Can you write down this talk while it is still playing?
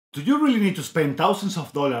Do you really need to spend thousands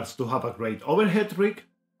of dollars to have a great overhead rig?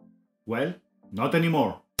 Well, not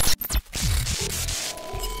anymore.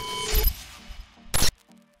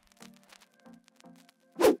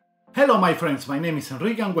 Hello my friends, my name is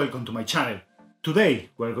Enrique and welcome to my channel. Today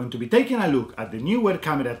we're going to be taking a look at the Neewer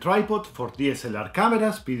camera tripod for DSLR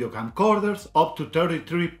cameras, video camcorders up to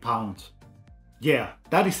 33 pounds. Yeah,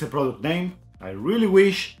 that is the product name. I really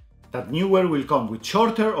wish that Neewer will come with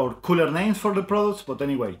shorter or cooler names for the products, but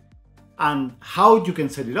anyway. And how you can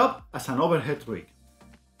set it up as an overhead rig.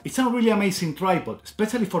 It's a really amazing tripod,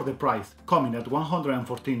 especially for the price, coming at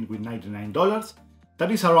 $114.99,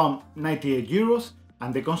 that is around 98 euros,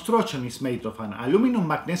 and the construction is made of an aluminum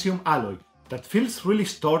magnesium alloy that feels really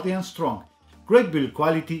sturdy and strong, great build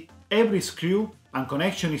quality, every screw and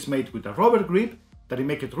connection is made with a rubber grip that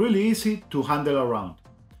make it really easy to handle around.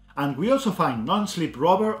 And we also find non-slip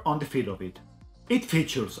rubber on the feet of it. It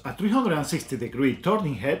features a 360-degree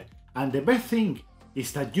turning head, and the best thing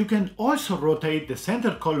is that you can also rotate the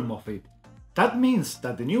center column of it. That means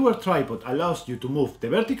that the Neewer tripod allows you to move the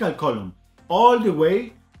vertical column all the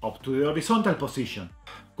way up to the horizontal position,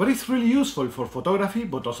 what is really useful for photography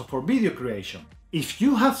but also for video creation. If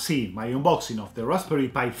you have seen my unboxing of the Raspberry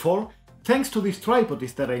Pi 4, thanks to this tripod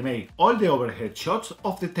is that I made all the overhead shots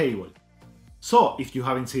of the table. So if you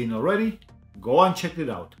haven't seen it already, go and check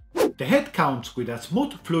it out. The head comes with a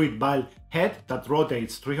smooth fluid ball head that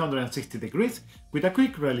rotates 360 degrees with a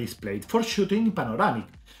quick release plate for shooting in panoramic,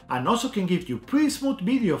 and also can give you pretty smooth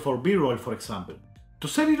video for B-roll, for example. To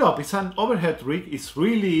set it up as an overhead rig is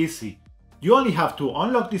really easy. You only have to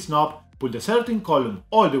unlock this knob, pull the certain column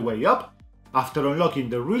all the way up, after unlocking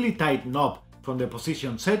the really tight knob from the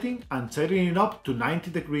position setting and setting it up to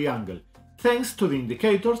 90-degree angle, thanks to the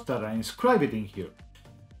indicators that are inscribed in here.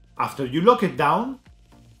 After you lock it down,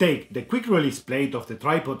 take the quick release plate of the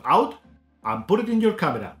tripod out and put it in your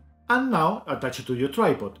camera, and now attach it to your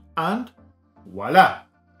tripod, and voila!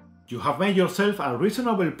 You have made yourself a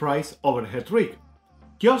reasonable price overhead rig.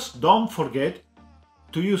 Just don't forget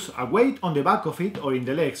to use a weight on the back of it or in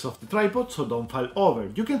the legs of the tripod so don't fall over.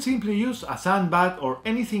 You can simply use a sandbag or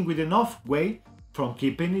anything with enough weight from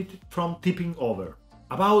keeping it from tipping over.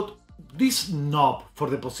 About this knob for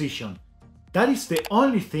the position, that is the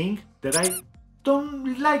only thing that I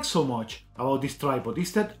don't like so much about this tripod,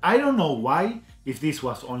 is that I don't know why, if this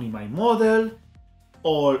was only my model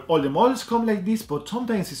or all the models come like this, but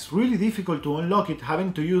sometimes it's really difficult to unlock it,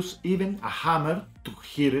 having to use even a hammer to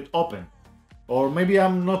hear it open. Or maybe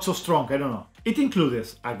I'm not so strong, I don't know. It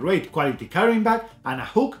includes a great quality carrying bag and a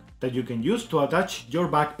hook that you can use to attach your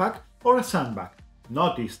backpack or a sandbag.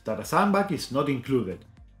 Notice that a sandbag is not included.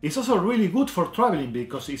 It's also really good for traveling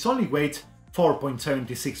because it only weighs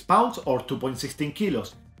 4.76 pounds or 2.16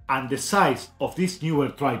 kilos, and the size of this Neewer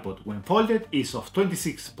tripod when folded is of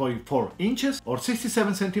 26.4 inches or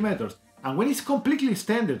 67 centimeters, and when it's completely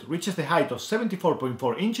extended reaches the height of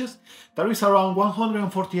 74.4 inches, that is around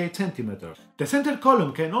 148 centimeters. The center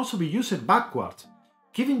column can also be used backwards,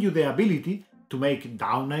 giving you the ability to make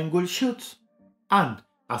down-angle shots. And,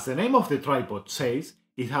 as the name of the tripod says,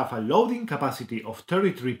 it has a loading capacity of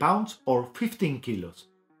 33 pounds or 15 kilos.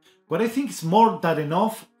 What I think is more than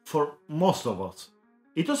enough for most of us.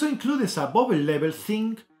 It also includes a bubble level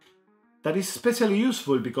thing that is especially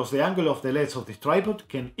useful because the angle of the legs of the tripod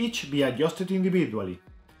can each be adjusted individually.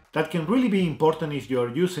 That can really be important if you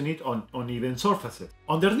are using it on uneven surfaces.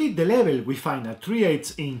 Underneath the level we find a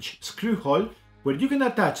 3/8 inch screw hole where you can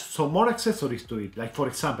attach some more accessories to it, like for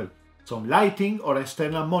example some lighting or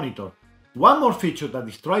external monitor. One more feature that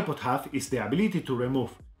this tripod has is the ability to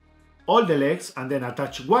remove all the legs and then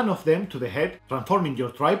attach one of them to the head, transforming your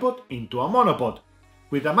tripod into a monopod,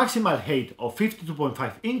 with a maximal height of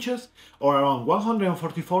 52.5 inches or around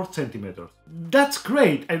 144 centimeters. That's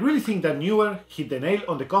great! I really think that Neewer hit the nail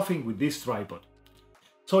on the coffin with this tripod.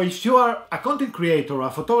 So if you are a content creator, a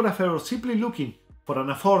photographer, or simply looking for an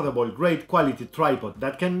affordable, great quality tripod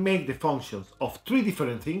that can make the functions of three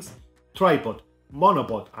different things, tripod,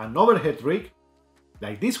 monopod and overhead rig,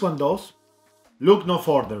 like this one does, look no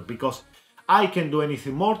further because I can't do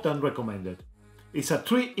anything more than recommend it. It's a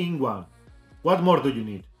 3-in-1. What more do you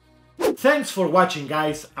need? Thanks for watching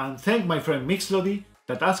guys, and thank my friend Mixlody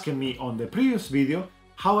that asked me on the previous video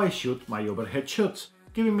how I shoot my overhead shots,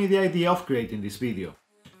 giving me the idea of creating this video.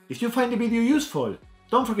 If you find the video useful,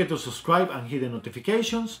 don't forget to subscribe and hit the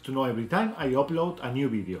notifications to know every time I upload a new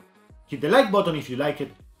video. Hit the like button if you like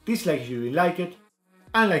it, dislike if you didn't like it,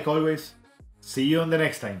 and like always, see you on the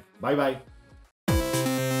next time. Bye bye.